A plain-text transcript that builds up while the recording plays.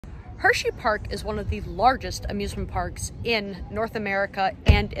Hershey Park is one of the largest amusement parks in North America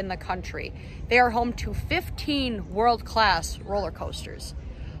and in the country. They are home to 15 world-class roller coasters.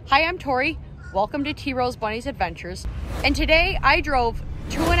 Hi, I'm Tori. Welcome to T. Rose Bunny's Adventures. And today I drove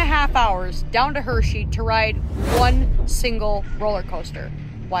 2.5 hours down to Hershey to ride one single roller coaster,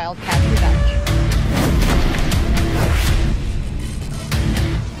 Wildcats Revenge.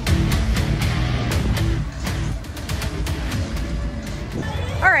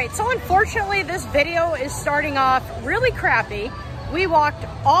 Alright, so unfortunately this video is starting off really crappy. We walked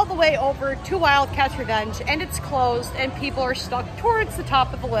all the way over to Wildcats Revenge and it's closed and people are stuck towards the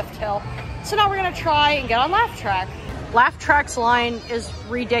top of the lift hill. So now we're going to try and get on Laugh Track. Laugh Track's line is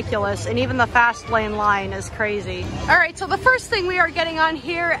ridiculous and even the fast lane line is crazy. Alright, so the first thing we are getting on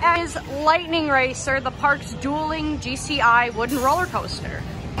here is Lightning Racer, the park's dueling GCI wooden roller coaster.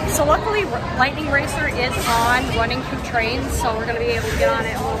 So luckily Lightning Racer is on running 2 trains, so we're going to be able to get on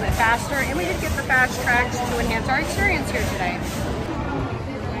it a little bit faster, and we did get the fast tracks to enhance our experience here today.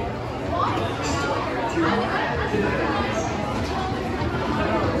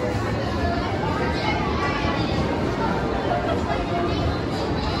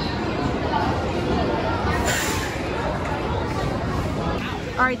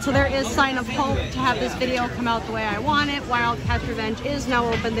 Alright, so there is sign of hope to have this video come out the way I want it. Wildcats Revenge is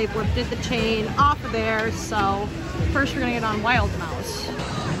now open. They've lifted the chain off of there, so first we're gonna get on Wild Mouse.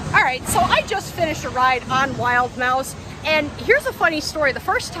 Alright, so I just finished a ride on Wild Mouse, and here's a funny story. The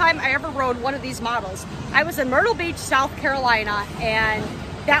first time I ever rode one of these models, I was in Myrtle Beach, South Carolina, and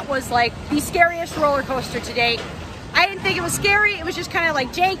that was like the scariest roller coaster to date. I didn't think it was scary, it was just kind of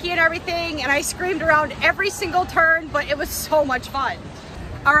like janky and everything, and I screamed around every single turn, but it was so much fun.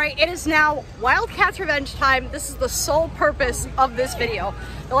 Alright, it is now Wildcats Revenge time. This is the sole purpose of this video.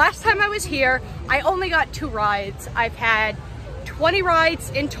 The last time I was here, I only got 2 rides. I've had 20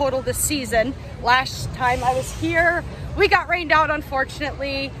 rides in total this season. Last time I was here, we got rained out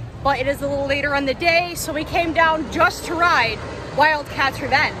unfortunately, but it is a little later on the day, so we came down just to ride Wildcats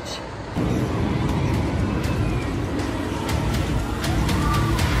Revenge.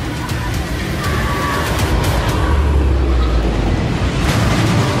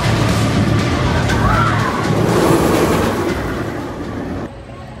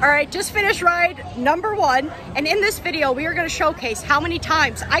 Alright, just finished ride number 1, and in this video we are going to showcase how many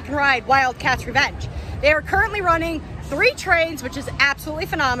times I can ride Wildcats Revenge. They are currently running 3 trains, which is absolutely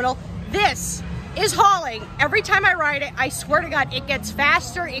phenomenal. This is hauling. Every time I ride it, I swear to God, it gets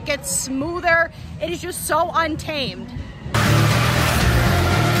faster, it gets smoother, it is just so untamed.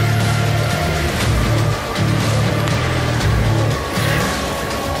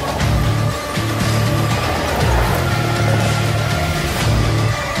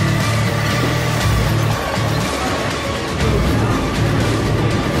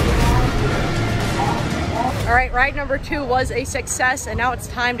 All right, ride number 2 was a success, and now it's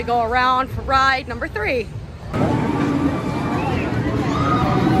time to go around for ride number 3.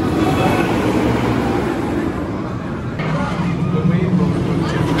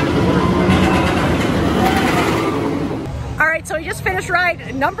 All right, so we just finished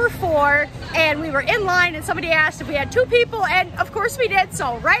ride number 4, and we were in line, and somebody asked if we had 2 people, and of course we did,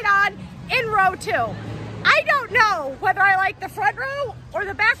 so right on in row 2. I don't know whether I like the front row or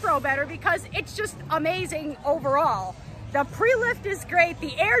the back row better because it's just amazing overall. The pre-lift is great, the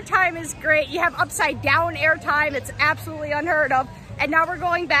airtime is great, you have upside down airtime, it's absolutely unheard of. And now we're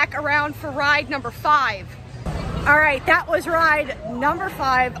going back around for ride number 5. All right, that was ride number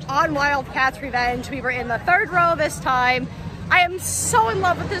 5 on Wildcats Revenge. We were in the 3rd row this time. I am so in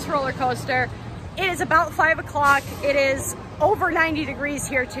love with this roller coaster. It is about 5 o'clock, it is over 90 degrees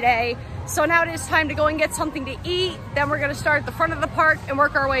here today. So now it is time to go and get something to eat. Then we're going to start at the front of the park and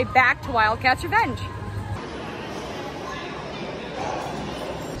work our way back to Wildcats Revenge.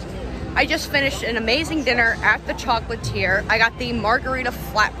 I just finished an amazing dinner at the Chocolatier. I got the margarita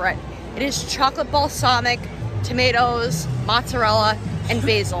flatbread. It is chocolate balsamic, tomatoes, mozzarella, and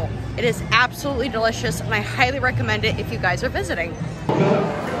basil. It is absolutely delicious and I highly recommend it if you guys are visiting.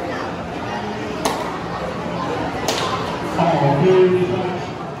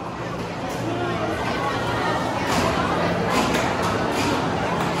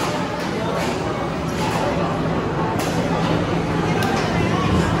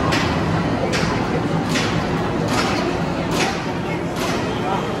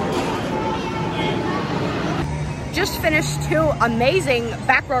 Just finished 2 amazing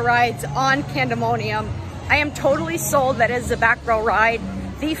back row rides on Candemonium. I am totally sold that it is a back row ride.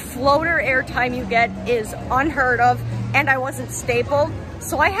 The floater airtime you get is unheard of, and I wasn't stapled,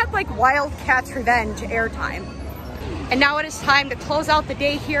 so I had like Wildcats Revenge airtime. And now it is time to close out the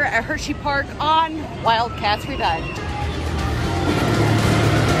day here at Hershey Park on Wildcats Revenge.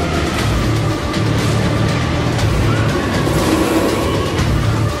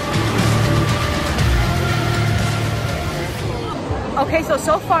 Okay,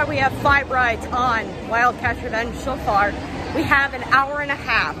 so far we have 5 rides on Wildcats Revenge so far. We have an hour and a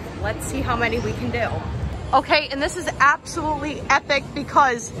half. Let's see how many we can do. Okay, and this is absolutely epic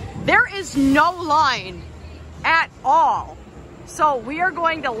because there is no line at all. So we are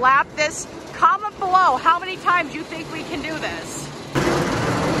going to lap this. Comment below how many times you think we can do this.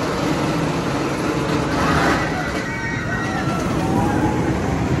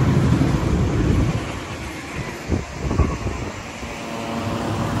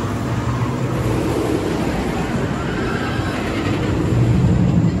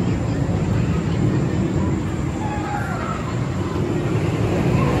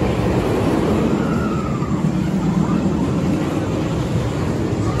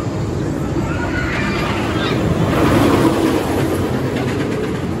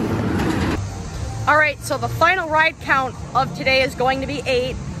 So the final ride count of today is going to be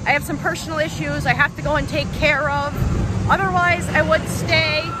 8. I have some personal issues I have to go and take care of. Otherwise, I would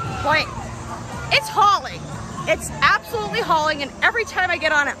stay, but it's hauling. It's absolutely hauling, and every time I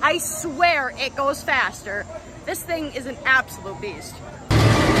get on it, I swear it goes faster. This thing is an absolute beast.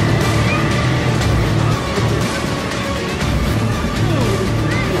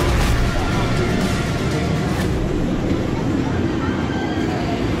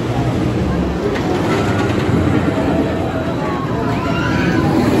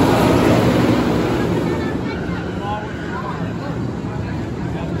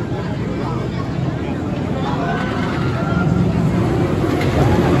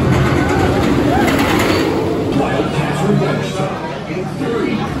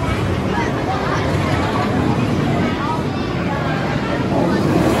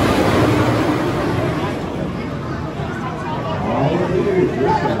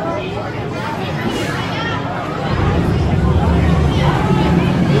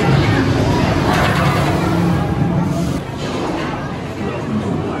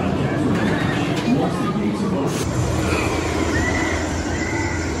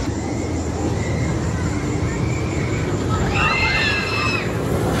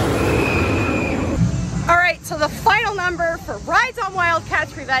 So the final number for rides on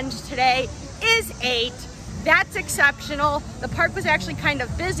Wildcats Revenge today is 8. That's exceptional. The park was actually kind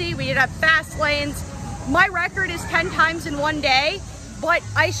of busy. We did have fast lanes. My record is 10 times in one day, but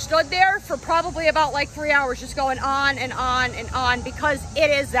I stood there for probably about like 3 hours just going on and on and on because it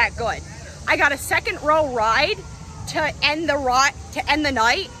is that good. I got a second row ride to end the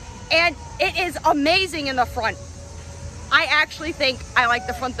night, and it is amazing in the front. I actually think I like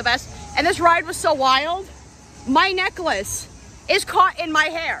the front the best. And this ride was so wild. My necklace is caught in my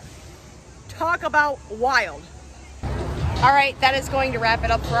hair. Talk about wild. All right, that is going to wrap it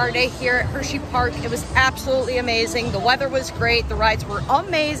up for our day here at Hershey Park. It was absolutely amazing. The weather was great. The rides were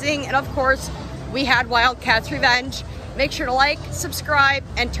amazing. And of course, we had Wildcats Revenge. Make sure to like, subscribe,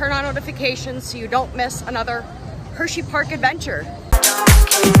 and turn on notifications so you don't miss another Hershey Park adventure.